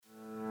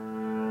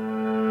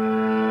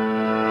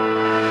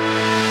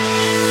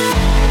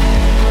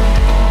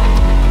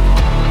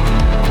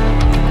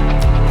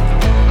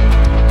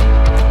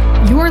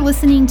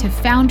listening to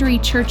Foundry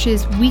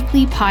Church's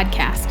weekly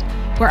podcast,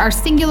 where our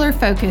singular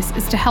focus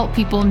is to help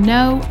people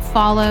know,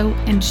 follow,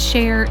 and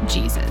share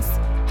Jesus.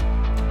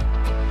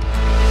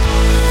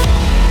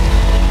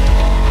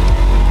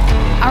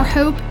 Our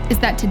hope is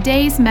that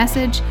today's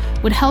message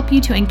would help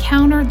you to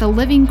encounter the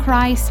living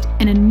Christ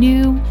in a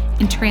new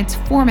and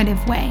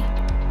transformative way.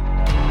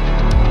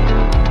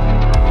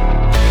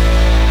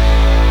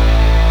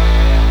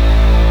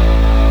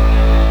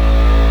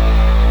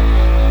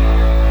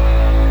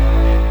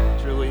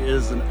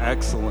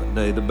 Excellent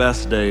day, the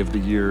best day of the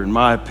year, in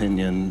my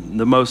opinion,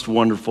 the most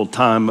wonderful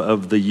time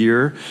of the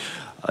year.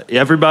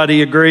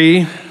 Everybody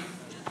agree?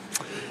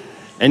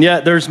 And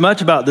yet there's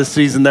much about this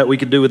season that we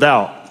could do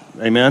without,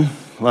 amen?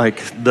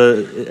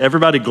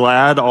 Everybody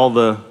glad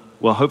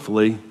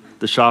hopefully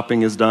the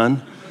shopping is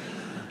done,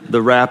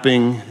 the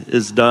wrapping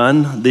is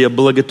done, the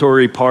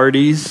obligatory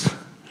parties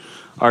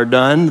are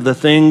done, the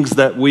things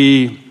that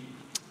we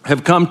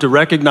have come to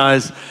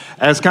recognize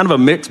as kind of a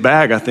mixed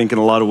bag, I think, in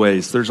a lot of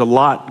ways. There's a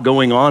lot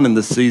going on in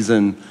this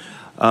season.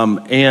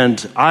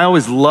 And I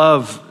always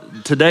love,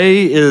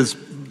 today is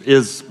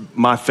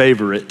my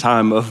favorite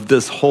time of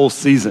this whole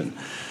season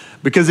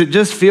because it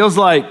just feels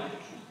like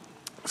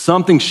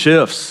something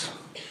shifts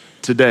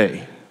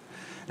today.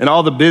 And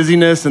all the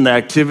busyness and the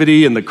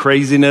activity and the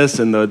craziness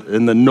and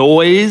the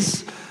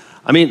noise.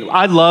 I mean,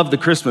 I love the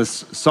Christmas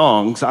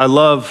songs. I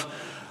love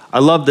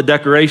the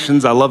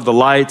decorations. I love the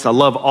lights. I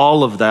love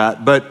all of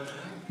that. But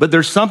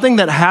there's something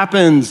that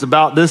happens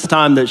about this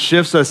time that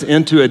shifts us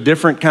into a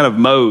different kind of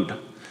mode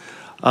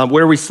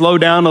where we slow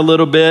down a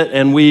little bit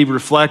and we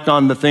reflect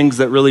on the things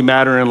that really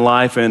matter in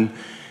life. And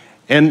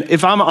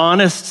if I'm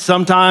honest,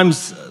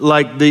 sometimes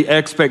like the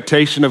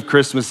expectation of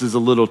Christmas is a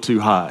little too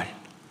high.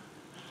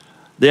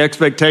 The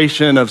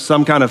expectation of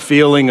some kind of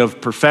feeling of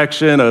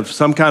perfection, of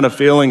some kind of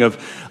feeling of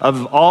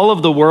all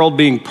of the world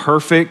being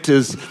perfect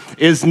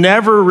is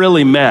never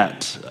really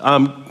met.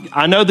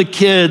 I know all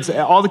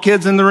the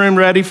kids in the room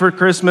ready for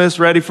Christmas,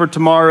 ready for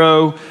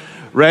tomorrow,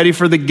 ready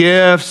for the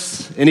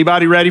gifts.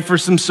 Anybody ready for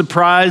some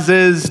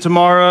surprises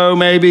tomorrow,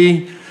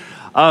 maybe?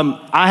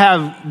 I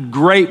have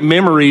great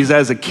memories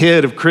as a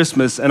kid of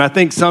Christmas, and I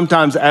think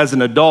sometimes as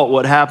an adult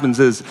what happens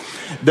is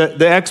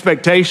the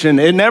expectation,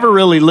 it never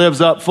really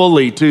lives up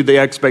fully to the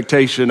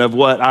expectation of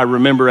what I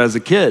remember as a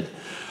kid.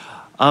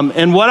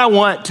 And what I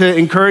want to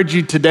encourage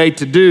you today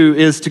to do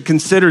is to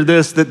consider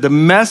this, that the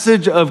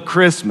message of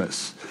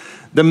Christmas,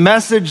 the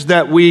message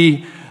that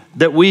we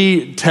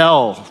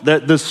tell,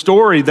 that the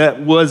story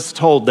that was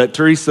told, that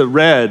Teresa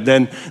read,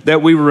 and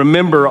that we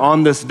remember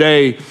on this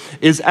day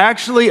is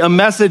actually a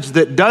message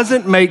that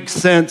doesn't make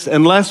sense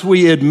unless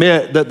we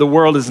admit that the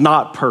world is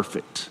not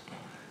perfect.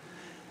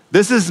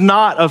 This is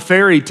not a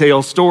fairy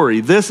tale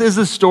story. This is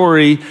a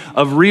story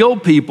of real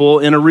people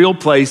in a real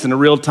place in a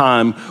real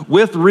time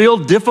with real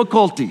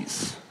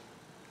difficulties.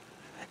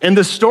 And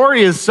the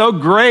story is so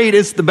great,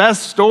 it's the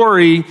best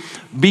story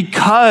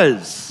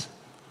because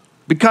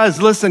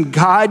listen,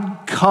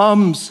 God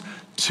comes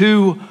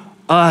to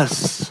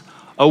us,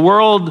 a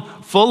world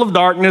full of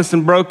darkness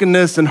and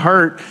brokenness and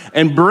hurt,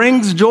 and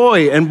brings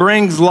joy and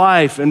brings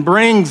life and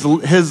brings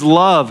his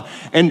love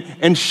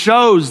and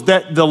shows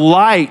that the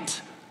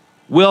light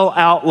will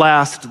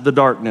outlast the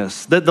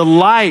darkness, that the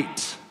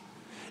light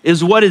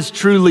is what is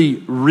truly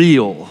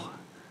real,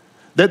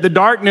 that the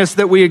darkness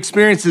that we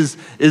experience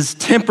is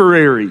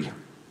temporary.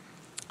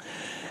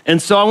 And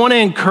so I want to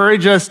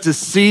encourage us to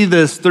see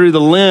this through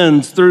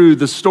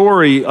the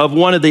story of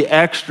one of the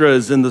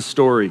extras in the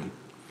story.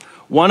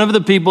 One of the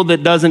people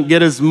that doesn't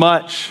get as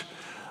much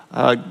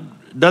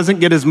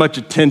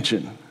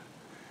attention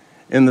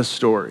in the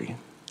story.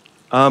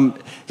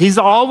 He's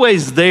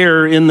always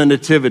there in the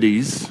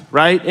nativities,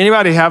 right?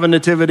 Anybody have a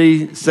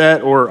nativity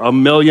set or a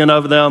million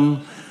of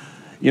them,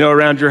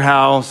 around your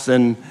house?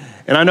 And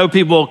I know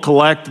people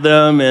collect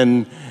them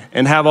and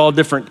have all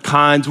different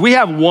kinds. We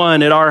have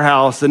one at our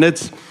house, and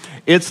it's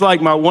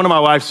like one of my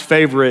wife's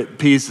favorite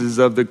pieces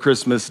of the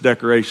Christmas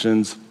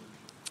decorations.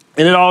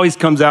 And it always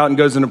comes out and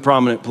goes in a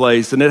prominent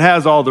place, and it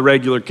has all the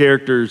regular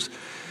characters.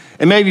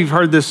 And maybe you've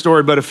heard this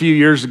story, but a few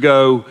years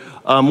ago,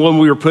 when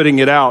we were putting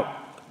it out,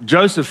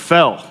 Joseph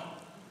fell.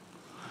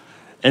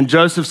 And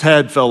Joseph's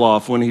head fell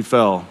off when he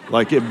fell,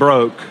 like it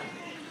broke.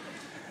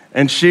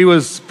 And she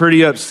was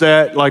pretty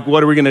upset, like,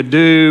 what are we gonna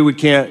do?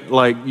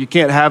 You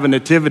can't have a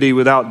nativity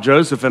without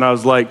Joseph. And I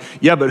was like,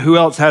 yeah, but who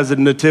else has a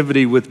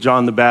nativity with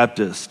John the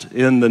Baptist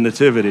in the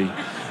nativity?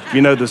 You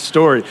know the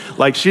story.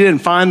 Like, she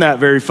didn't find that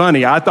very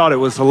funny. I thought it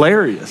was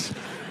hilarious.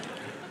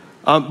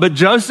 But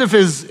Joseph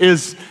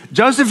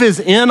is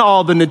in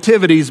all the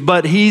nativities,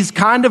 but he's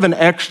kind of an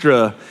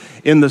extra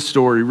in the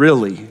story,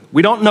 really.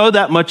 We don't know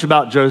that much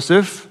about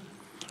Joseph.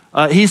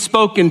 He's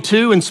spoken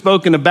to and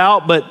spoken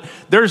about, but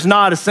there's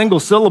not a single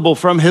syllable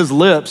from his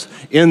lips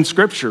in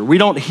Scripture. We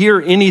don't hear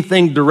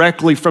anything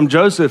directly from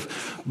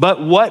Joseph,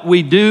 but what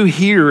we do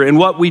hear and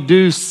what we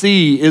do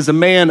see is a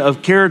man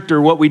of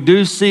character. What we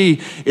do see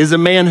is a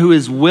man who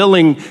is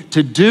willing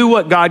to do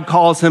what God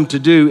calls him to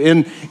do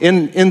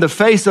in the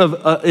face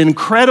of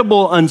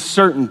incredible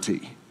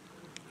uncertainty.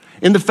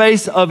 in the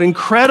face of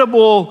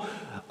incredible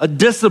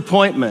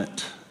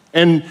disappointment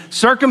and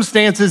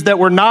circumstances that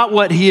were not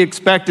what he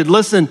expected.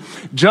 Listen,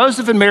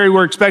 Joseph and Mary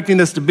were expecting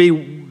this to be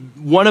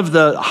one of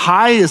the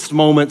highest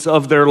moments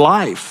of their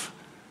life.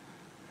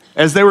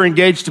 As they were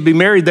engaged to be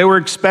married, they were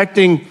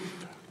expecting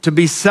to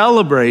be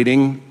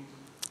celebrating.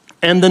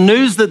 And the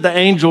news that the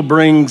angel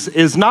brings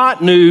is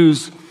not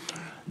news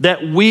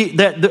that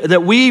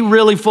we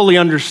really fully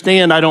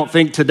understand, I don't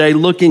think, today,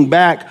 looking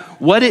back,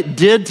 what it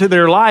did to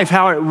their life,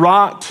 how it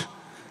rocked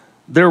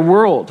their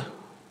world.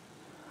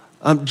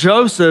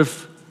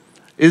 Joseph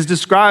is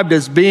described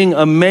as being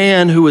a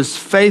man who was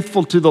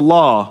faithful to the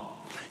law.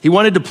 He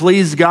wanted to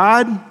please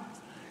God.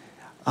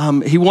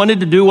 He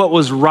wanted to do what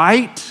was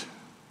right.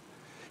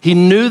 He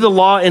knew the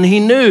law, and he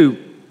knew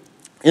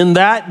in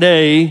that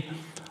day,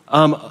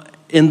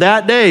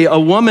 a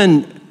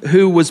woman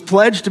who was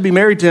pledged to be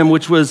married to him, who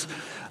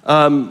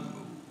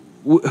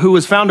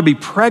was found to be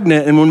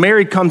pregnant, and when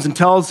Mary comes and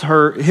tells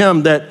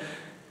him that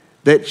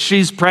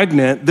she's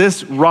pregnant,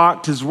 this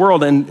rocked his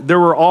world, and there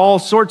were all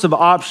sorts of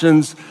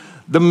options.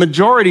 The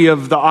majority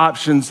of the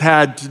options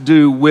had to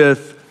do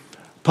with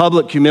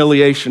public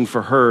humiliation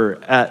for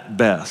her at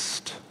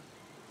best.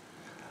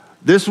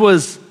 This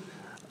was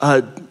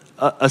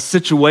a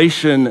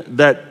situation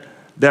that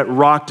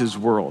rocked his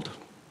world.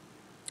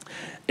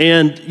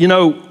 And,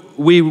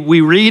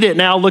 we read it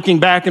now looking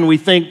back and we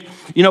think,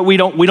 we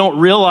don't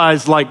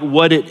realize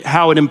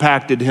how it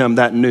impacted him,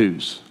 that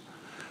news.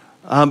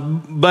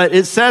 But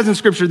it says in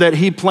Scripture that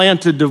he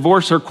planned to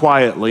divorce her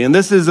quietly. And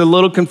this is a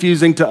little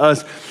confusing to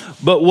us.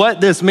 But what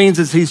this means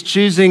is he's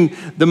choosing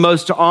the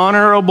most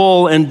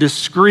honorable and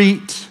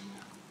discreet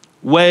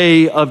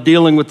way of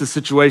dealing with the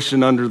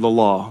situation under the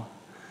law.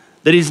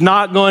 That he's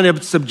not going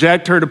to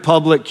subject her to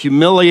public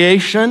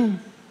humiliation.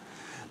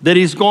 That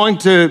he's going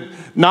to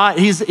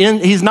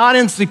he's not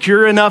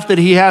insecure enough that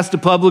he has to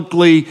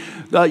publicly,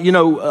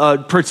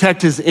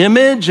 protect his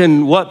image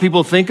and what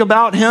people think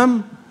about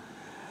him.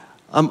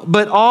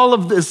 But all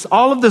of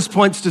this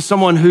points to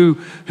someone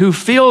who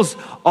feels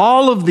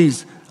all of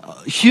these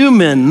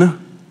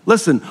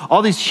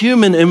all these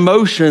human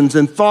emotions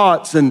and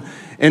thoughts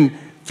and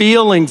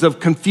feelings of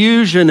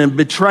confusion and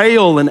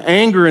betrayal and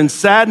anger and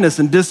sadness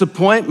and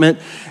disappointment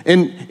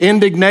and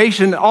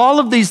indignation. All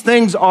of these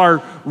things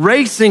are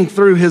racing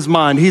through his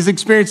mind. He's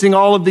experiencing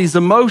all of these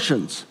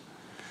emotions.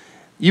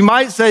 You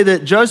might say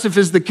that Joseph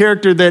is the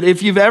character that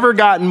if you've ever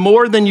gotten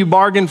more than you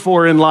bargained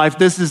for in life,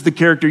 this is the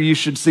character you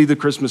should see the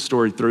Christmas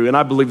story through, and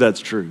I believe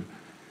that's true.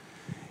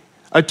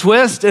 A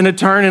twist and a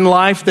turn in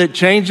life that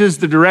changes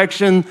the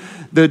direction,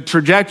 the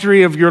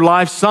trajectory of your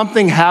life.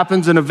 Something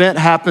happens, an event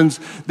happens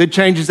that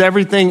changes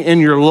everything in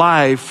your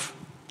life.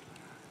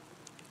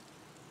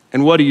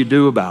 And what do you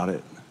do about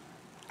it?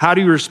 How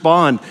do you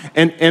respond?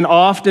 And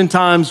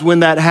oftentimes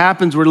when that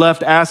happens, we're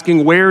left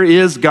asking, where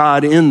is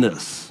God in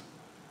this?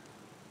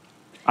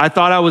 I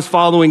thought I was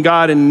following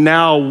God, and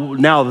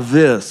now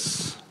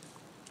this.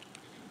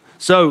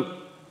 So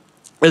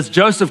as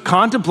Joseph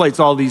contemplates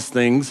all these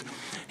things,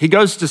 he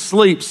goes to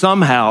sleep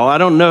somehow. I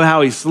don't know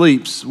how he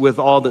sleeps with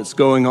all that's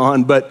going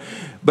on, but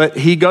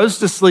he goes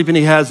to sleep and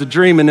he has a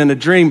dream, and in a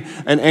dream,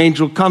 an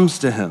angel comes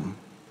to him.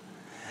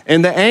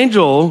 And the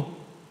angel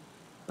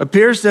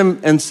appears to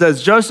him and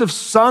says, Joseph,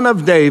 son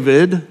of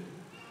David,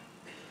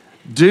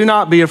 do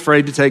not be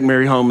afraid to take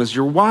Mary home as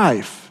your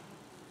wife.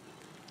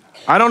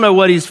 I don't know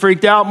what he's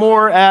freaked out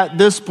more at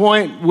this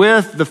point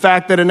with, the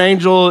fact that an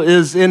angel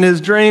is in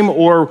his dream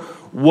or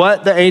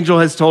what the angel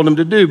has told him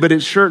to do, but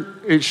it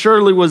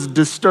surely was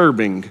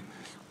disturbing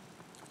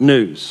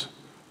news.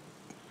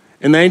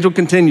 And the angel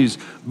continues,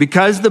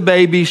 because the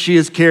baby she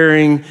is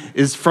carrying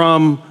is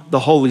from the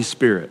Holy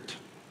Spirit.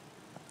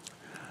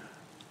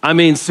 I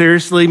mean,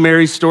 seriously,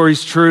 Mary's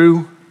story's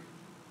true.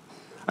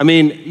 I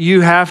mean,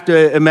 you have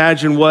to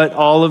imagine what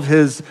all of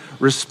his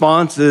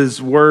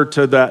responses were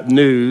to that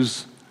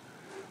news,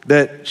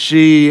 that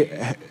she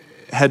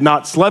had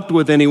not slept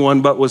with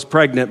anyone but was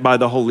pregnant by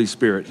the Holy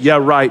Spirit. Yeah,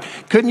 right.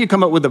 Couldn't you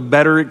come up with a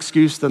better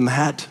excuse than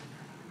that?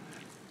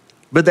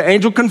 But the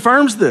angel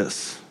confirms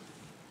this.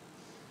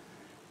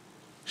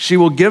 She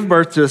will give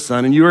birth to a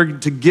son, and you are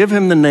to give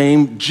him the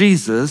name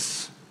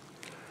Jesus,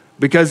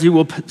 because he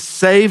will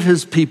save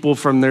his people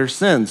from their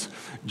sins.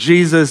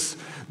 Jesus,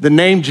 the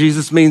name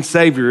Jesus means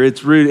Savior.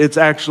 It's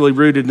actually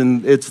rooted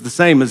in, it's the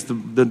same as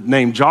the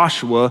name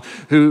Joshua,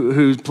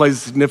 who plays a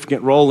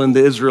significant role in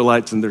the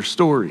Israelites and their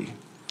story.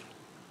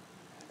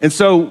 And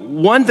so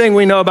one thing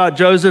we know about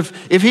Joseph,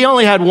 if he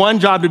only had one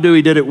job to do,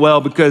 he did it well,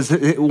 because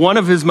one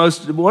of his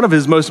most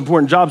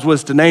important jobs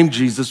was to name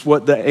Jesus,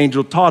 what the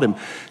angel told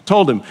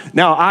him.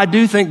 Now, I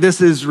do think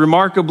this is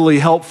remarkably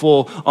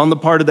helpful on the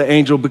part of the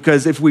angel,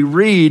 because if we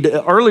read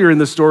earlier in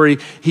the story,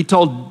 he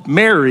told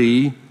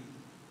Mary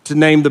to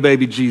name the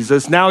baby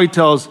Jesus. Now he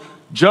tells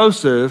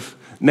Joseph,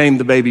 name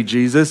the baby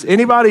Jesus.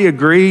 Anybody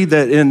agree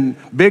that in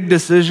big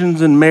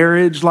decisions in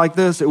marriage like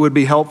this, it would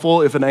be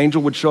helpful if an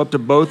angel would show up to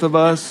both of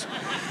us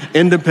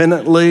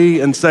independently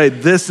and say,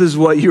 this is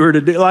what you were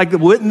to do? Like,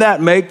 wouldn't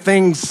that make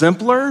things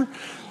simpler?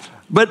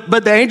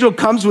 But the angel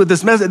comes with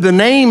this message. The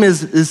name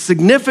is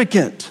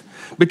significant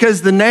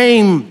because the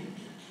name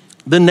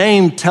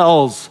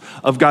tells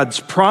of God's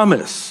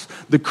promise,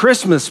 the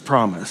Christmas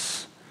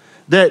promise,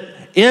 that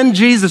in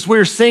Jesus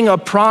we're seeing a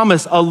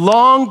promise, a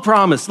long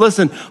promise.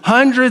 Listen,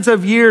 hundreds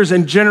of years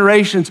and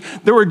generations,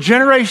 there were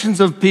generations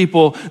of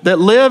people that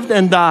lived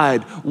and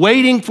died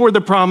waiting for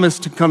the promise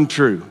to come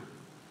true.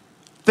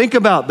 Think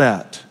about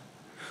that.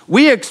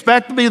 We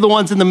expect to be the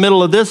ones in the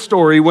middle of this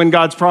story when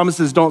God's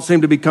promises don't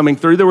seem to be coming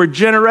through. There were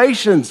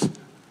generations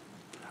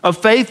of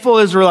faithful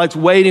Israelites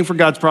waiting for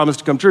God's promise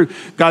to come true.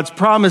 God's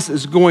promise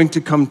is going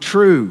to come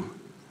true.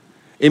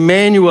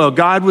 Emmanuel,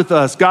 God with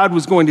us, God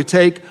was going to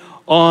take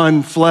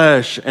on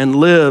flesh and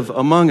live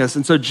among us.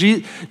 And so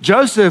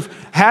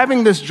Joseph,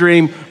 having this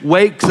dream,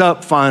 wakes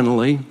up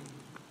finally.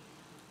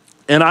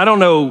 And I don't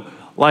know,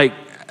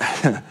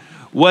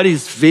 what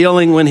he's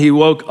feeling when he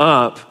woke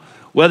up,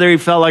 whether he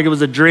felt like it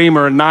was a dream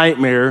or a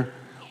nightmare,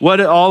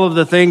 what all of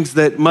the things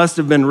that must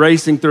have been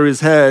racing through his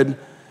head.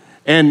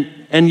 And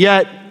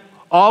yet,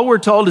 all we're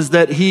told is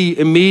that he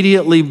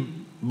immediately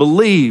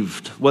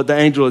believed what the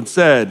angel had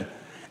said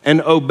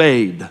and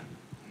obeyed.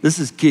 This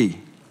is key.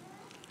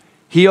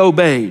 He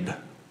obeyed.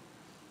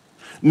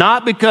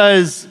 Not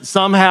because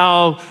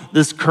somehow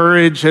this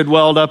courage had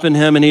welled up in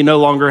him and he no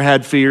longer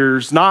had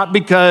fears. Not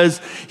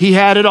because he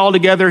had it all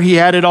together, he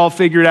had it all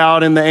figured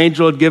out, and the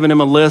angel had given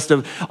him a list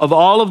of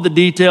all of the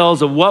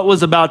details of what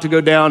was about to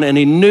go down, and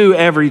he knew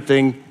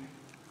everything.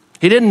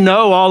 He didn't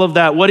know all of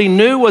that. What he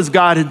knew was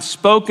God had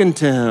spoken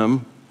to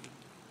him.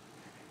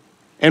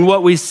 And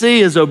what we see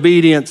is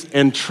obedience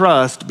and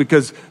trust,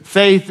 because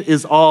faith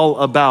is all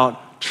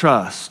about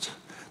trust.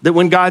 That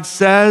when God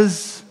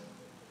says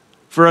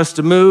for us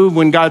to move,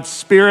 when God's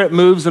Spirit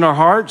moves in our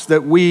hearts,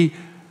 that we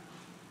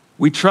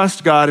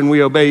trust God and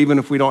we obey even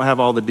if we don't have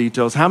all the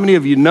details. How many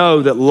of you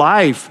know that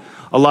life,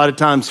 a lot of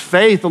times,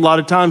 faith, a lot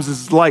of times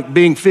is like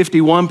being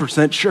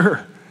 51%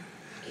 sure?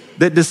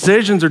 That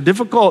decisions are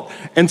difficult,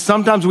 and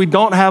sometimes we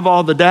don't have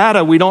all the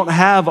data, we don't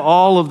have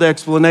all of the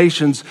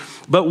explanations.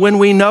 But when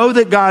we know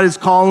that God is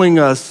calling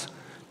us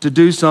to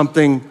do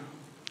something,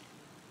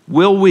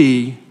 will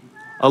we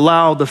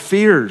allow the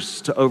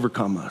fears to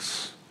overcome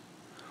us?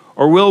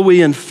 Or will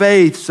we in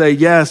faith say,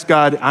 yes,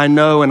 God, I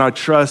know and I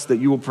trust that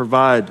you will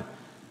provide?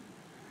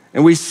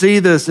 And we see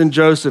this in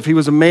Joseph. He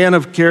was a man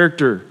of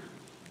character.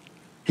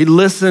 He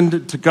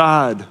listened to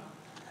God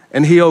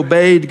and he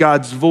obeyed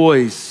God's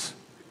voice.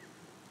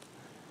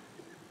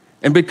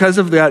 And because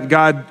of that,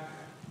 God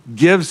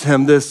gives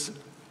him this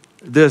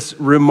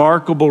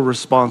remarkable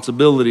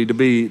responsibility to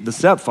be the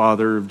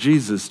stepfather of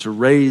Jesus, to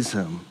raise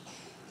him.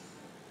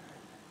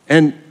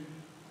 And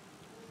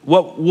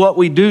what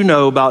we do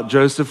know about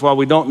Joseph, while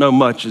we don't know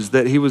much, is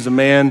that he was a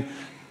man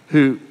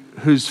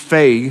whose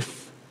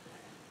faith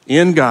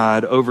in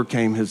God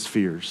overcame his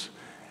fears.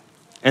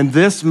 And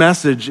this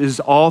message is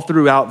all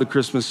throughout the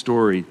Christmas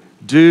story.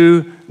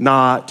 Do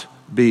not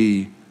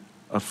be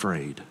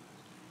afraid.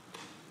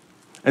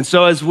 And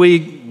so as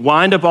we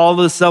wind up all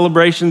the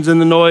celebrations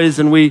and the noise,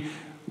 and we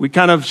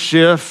kind of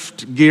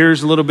shift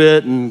gears a little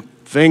bit, and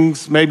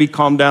things maybe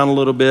calm down a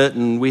little bit,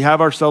 and we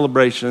have our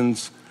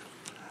celebrations,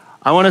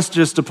 I want us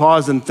just to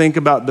pause and think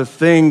about the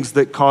things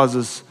that cause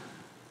us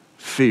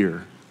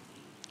fear.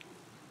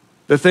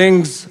 The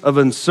things of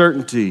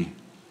uncertainty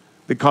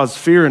that cause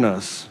fear in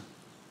us,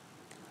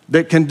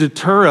 that can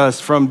deter us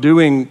from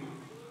doing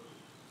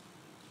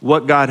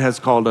what God has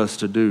called us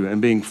to do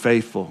and being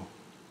faithful.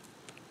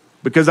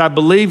 Because I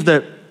believe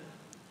that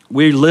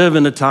we live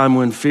in a time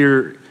when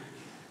fear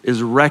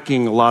is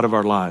wrecking a lot of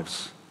our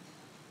lives.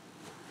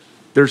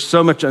 There's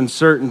so much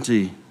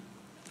uncertainty.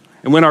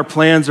 And when our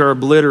plans are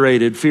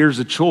obliterated, fear is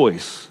a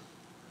choice.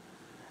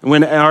 And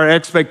when our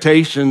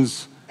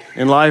expectations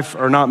in life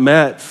are not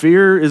met,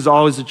 fear is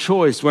always a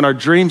choice. When our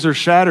dreams are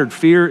shattered,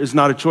 fear is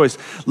not a choice.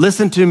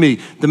 Listen to me.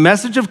 The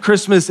message of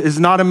Christmas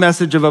is not a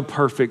message of a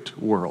perfect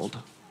world.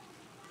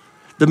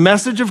 The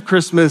message of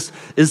Christmas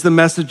is the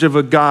message of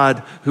a God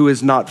who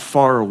is not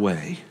far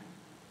away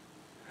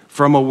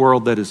from a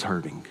world that is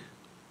hurting,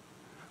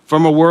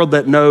 from a world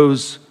that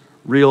knows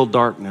real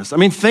darkness. I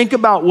mean, think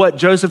about what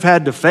Joseph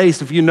had to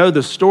face. If you know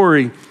the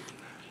story,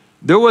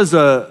 there was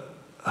a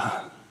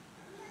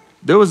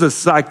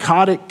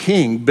psychotic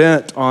king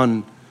bent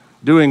on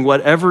doing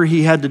whatever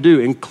he had to do,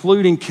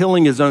 including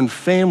killing his own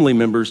family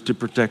members to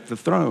protect the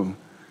throne.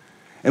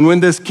 And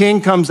when this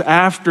king comes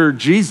after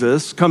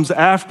Jesus, comes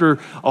after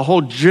a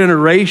whole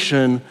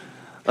generation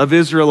of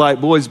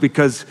Israelite boys,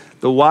 because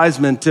the wise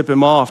men tip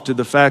him off to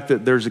the fact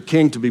that there's a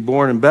king to be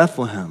born in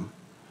Bethlehem,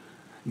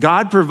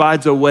 God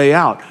provides a way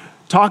out.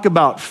 Talk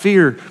about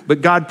fear,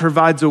 but God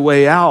provides a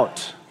way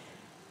out.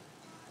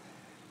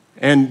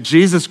 And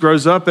Jesus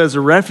grows up as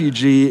a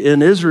refugee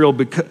in Israel,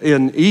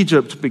 in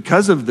Egypt,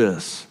 because of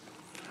this.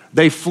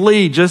 They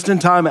flee just in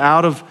time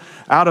out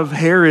of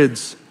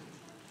Herod's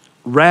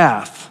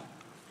wrath.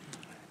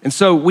 And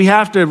so we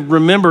have to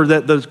remember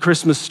that the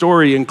Christmas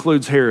story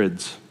includes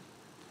Herod's.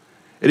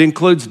 It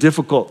includes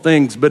difficult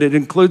things, but it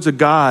includes a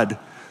God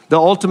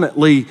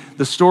Ultimately,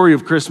 the story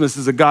of Christmas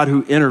is a God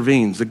who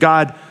intervenes, a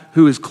God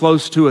who is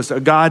close to us,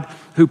 a God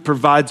who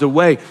provides a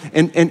way.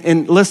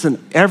 And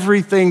listen,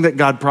 everything that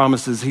God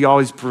promises, he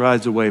always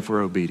provides a way if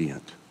we're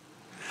obedient.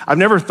 I've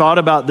never thought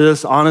about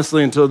this,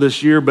 honestly, until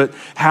this year, but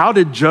how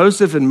did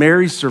Joseph and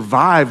Mary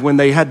survive when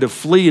they had to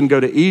flee and go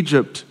to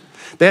Egypt?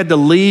 They had to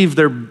leave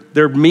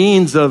their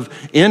means of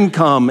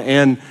income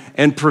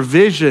and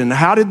provision.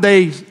 How did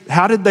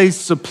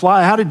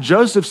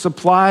Joseph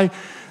supply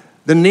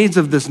the needs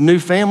of this new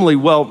family?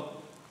 Well,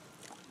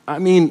 I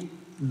mean,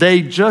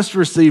 they just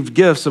received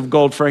gifts of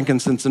gold,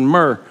 frankincense, and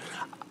myrrh.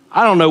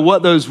 I don't know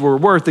what those were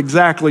worth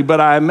exactly, but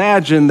I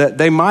imagine that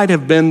they might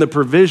have been the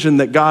provision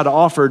that God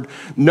offered,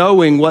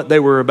 knowing what they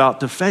were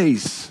about to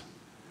face.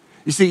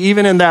 You see,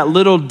 even in that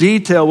little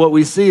detail, what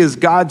we see is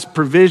God's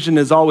provision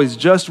is always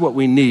just what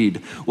we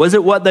need. Was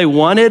it what they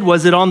wanted?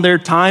 Was it on their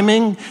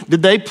timing?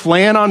 Did they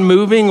plan on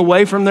moving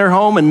away from their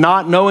home and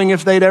not knowing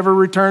if they'd ever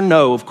return?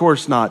 No, of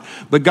course not.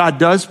 But God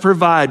does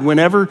provide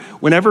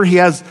whenever he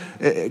has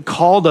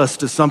called us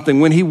to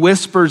something, when he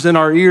whispers in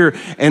our ear,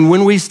 and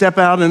when we step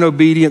out in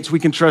obedience, we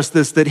can trust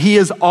this, that he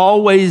is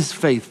always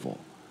faithful,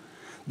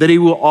 that he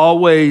will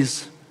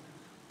always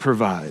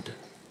provide.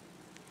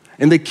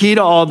 And the key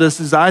to all this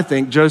is, I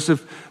think,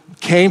 Joseph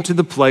came to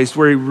the place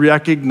where he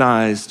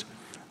recognized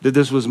that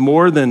this was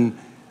more than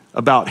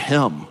about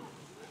him.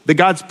 That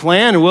God's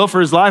plan and will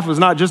for his life was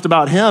not just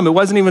about him. It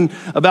wasn't even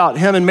about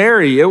him and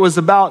Mary. It was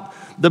about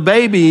the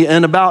baby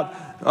and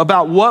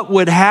about what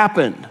would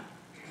happen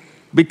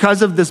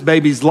because of this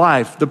baby's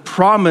life, the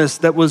promise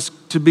that was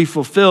to be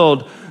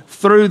fulfilled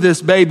through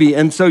this baby.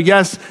 And so,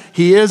 yes,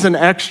 he is an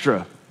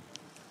extra.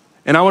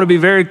 And I want to be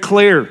very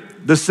clear,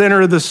 the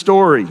center of the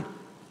story,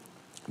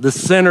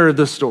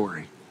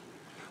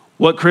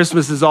 what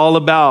Christmas is all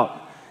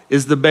about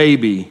is the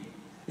baby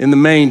in the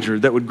manger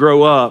that would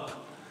grow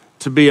up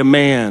to be a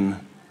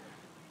man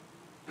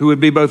who would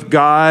be both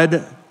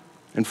God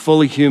and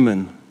fully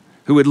human,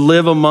 who would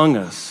live among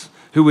us,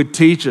 who would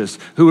teach us,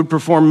 who would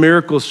perform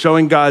miracles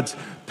showing God's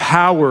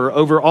power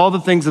over all the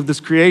things of this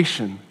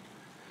creation,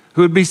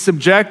 who would be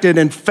subjected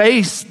and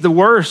face the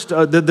worst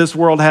that this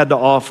world had to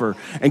offer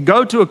and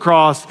go to a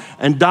cross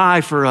and die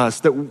for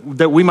us that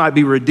we might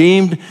be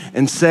redeemed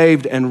and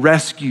saved and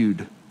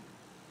rescued.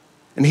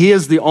 And he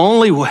is the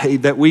only way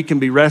that we can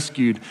be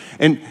rescued.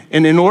 And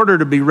in order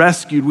to be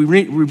rescued, we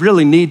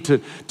really need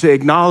to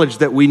acknowledge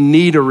that we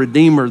need a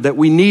redeemer, that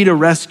we need a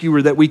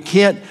rescuer, that we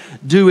can't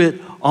do it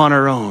on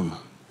our own.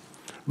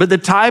 But the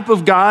type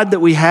of God that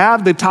we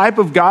have, the type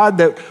of God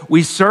that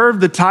we serve,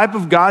 the type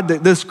of God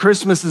that this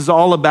Christmas is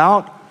all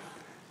about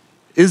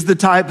is the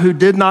type who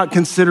did not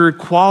consider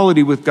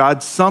equality with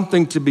God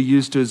something to be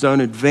used to his own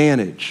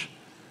advantage.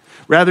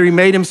 Rather, he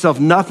made himself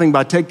nothing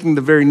by taking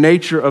the very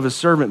nature of a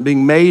servant,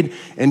 being made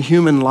in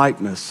human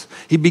likeness.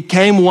 He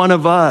became one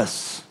of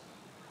us.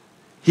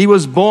 He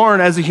was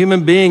born as a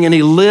human being and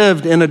he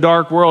lived in a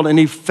dark world and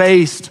he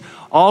faced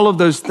all of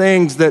those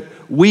things that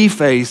we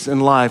face in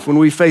life when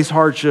we face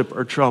hardship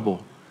or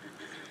trouble.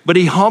 But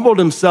he humbled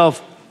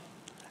himself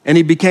and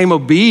he became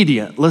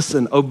obedient.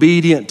 Listen,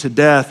 obedient to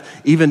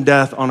death, even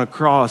death on a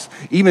cross.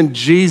 Even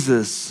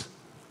Jesus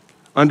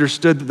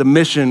understood that the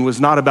mission was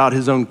not about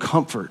his own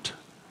comfort,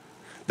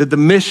 that the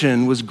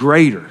mission was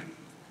greater.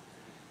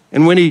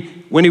 And when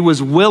he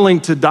was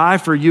willing to die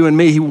for you and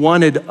me, he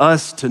wanted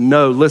us to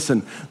know,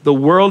 listen, the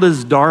world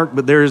is dark,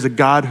 but there is a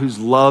God whose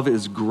love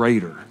is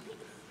greater.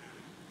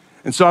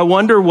 And so I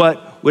wonder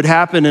what would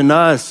happen in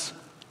us.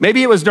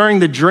 Maybe it was during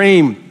the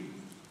dream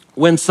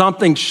when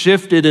something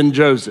shifted in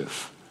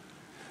Joseph.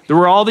 There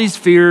were all these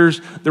fears,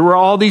 there were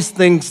all these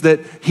things that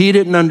he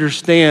didn't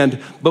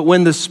understand, but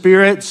when the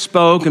Spirit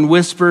spoke and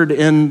whispered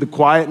in the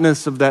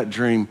quietness of that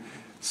dream,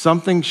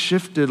 something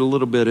shifted a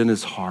little bit in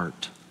his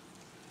heart.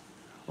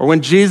 Or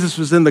when Jesus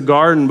was in the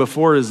garden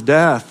before his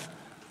death,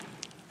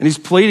 and he's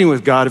pleading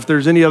with God if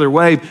there's any other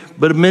way.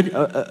 But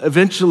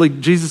eventually,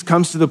 Jesus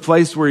comes to the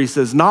place where he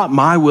says, not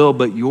my will,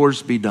 but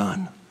yours be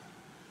done.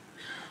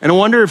 And I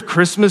wonder if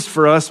Christmas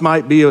for us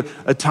might be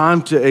a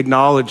time to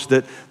acknowledge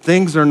that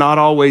things are not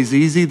always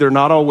easy. They're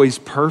not always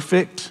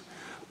perfect.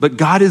 But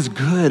God is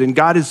good and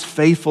God is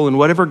faithful. And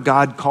whatever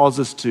God calls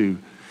us to,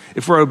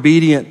 if we're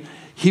obedient,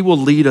 he will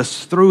lead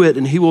us through it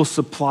and he will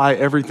supply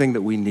everything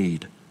that we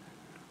need.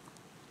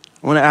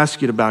 I want to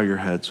ask you to bow your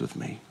heads with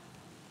me.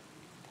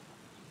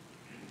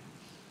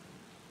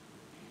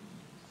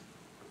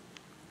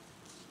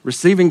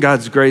 Receiving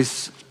God's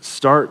grace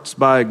starts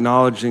by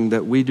acknowledging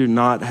that we do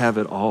not have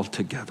it all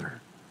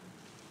together.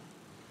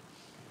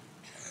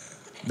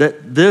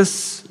 That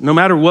this, no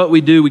matter what we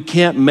do, we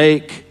can't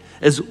make,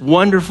 as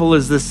wonderful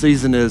as this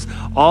season is,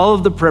 all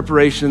of the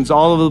preparations,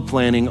 all of the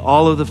planning,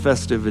 all of the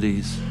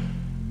festivities.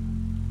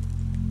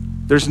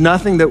 There's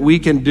nothing that we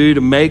can do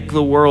to make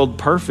the world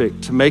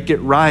perfect, to make it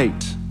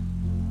right.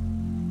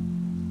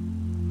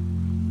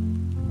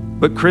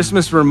 But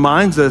Christmas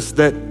reminds us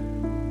that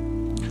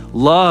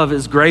love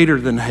is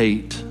greater than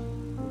hate,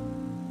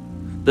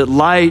 that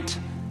light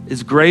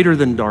is greater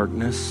than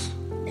darkness,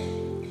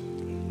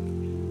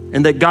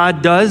 and that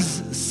God does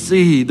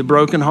see the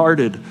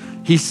brokenhearted.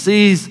 He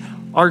sees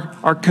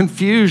our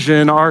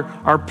confusion,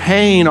 our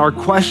pain, our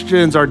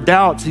questions, our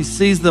doubts. He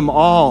sees them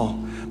all.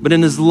 But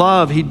in his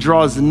love, he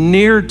draws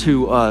near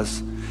to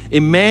us.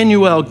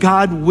 Emmanuel,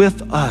 God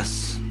with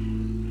us.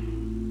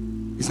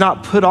 He's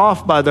not put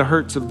off by the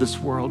hurts of this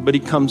world, but he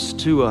comes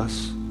to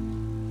us.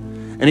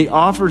 And he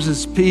offers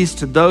his peace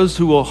to those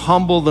who will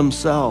humble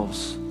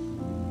themselves,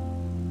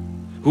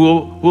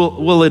 who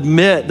will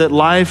admit that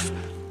life,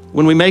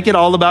 when we make it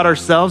all about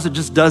ourselves, it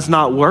just does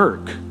not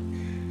work.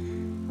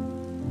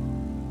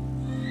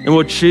 And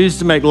we'll choose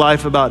to make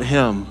life about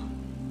him.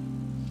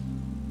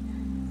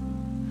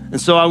 And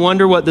so I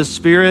wonder what the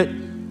Spirit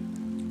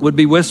would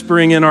be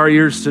whispering in our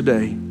ears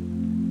today.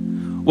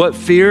 What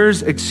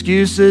fears,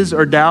 excuses,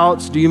 or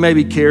doubts do you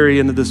maybe carry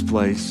into this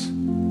place?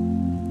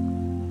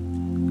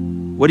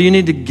 What do you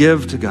need to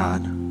give to God?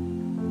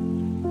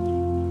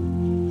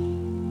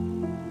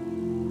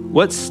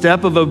 What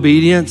step of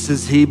obedience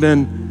has he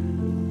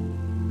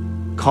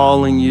been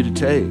calling you to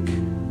take?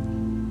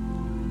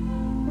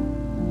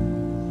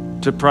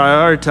 To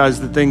prioritize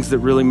the things that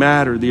really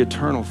matter, the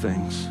eternal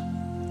things.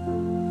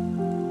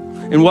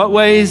 In what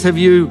ways have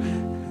you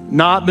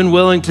not been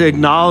willing to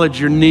acknowledge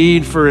your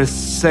need for a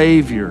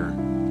Savior?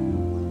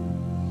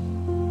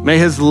 May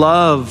his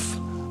love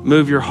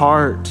move your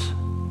heart.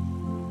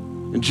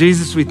 And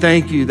Jesus, we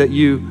thank you that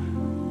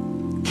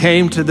you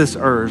came to this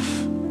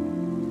earth,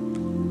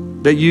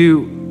 that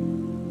you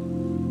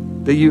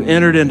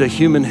entered into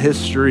human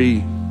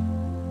history,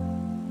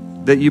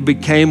 that you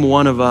became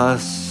one of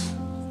us,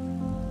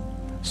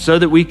 so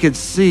that we could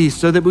see,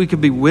 so that we could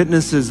be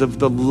witnesses of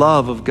the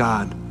love of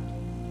God.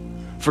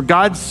 For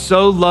God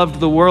so loved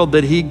the world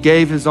that he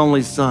gave his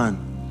only Son,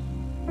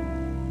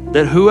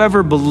 that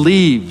whoever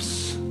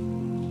believes,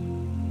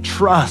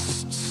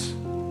 trusts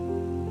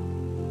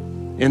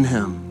in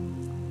him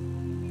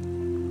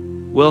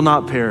will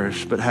not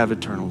perish but have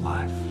eternal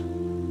life.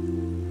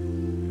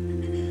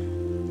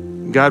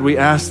 God, we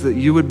ask that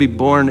you would be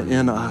born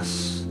in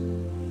us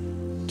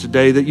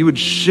today, that you would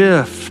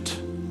shift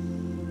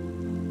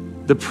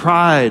the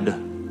pride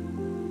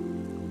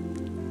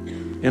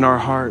in our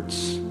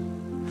hearts,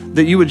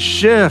 that you would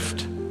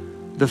shift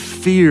the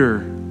fear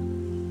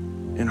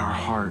in our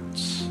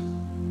hearts,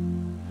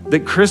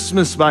 that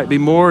Christmas might be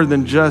more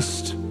than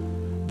just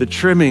the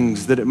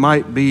trimmings, that it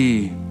might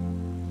be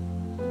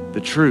the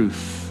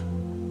truth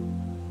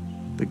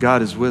that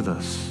God is with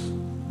us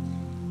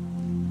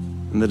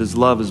and that his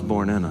love is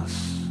born in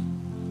us.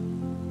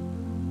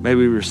 May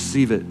we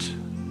receive it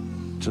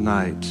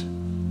tonight.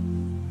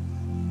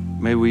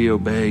 May we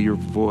obey your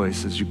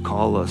voice as you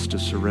call us to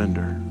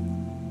surrender.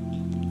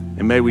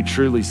 And may we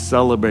truly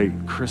celebrate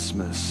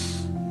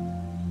Christmas,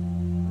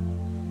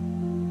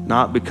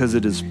 not because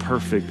it is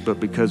perfect, but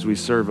because we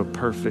serve a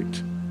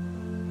perfect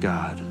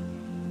God.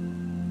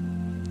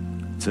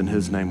 It's in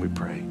his name we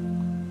pray.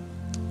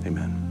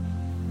 Amen.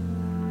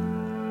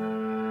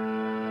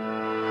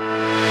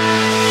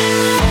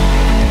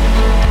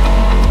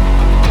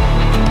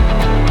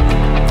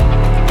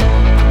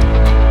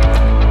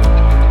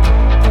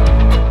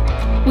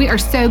 We are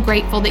so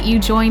grateful that you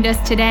joined us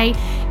today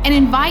and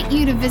invite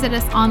you to visit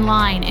us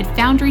online at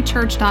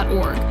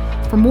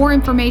foundrychurch.org for more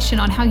information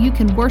on how you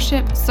can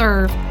worship,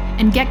 serve,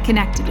 and get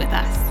connected with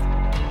us.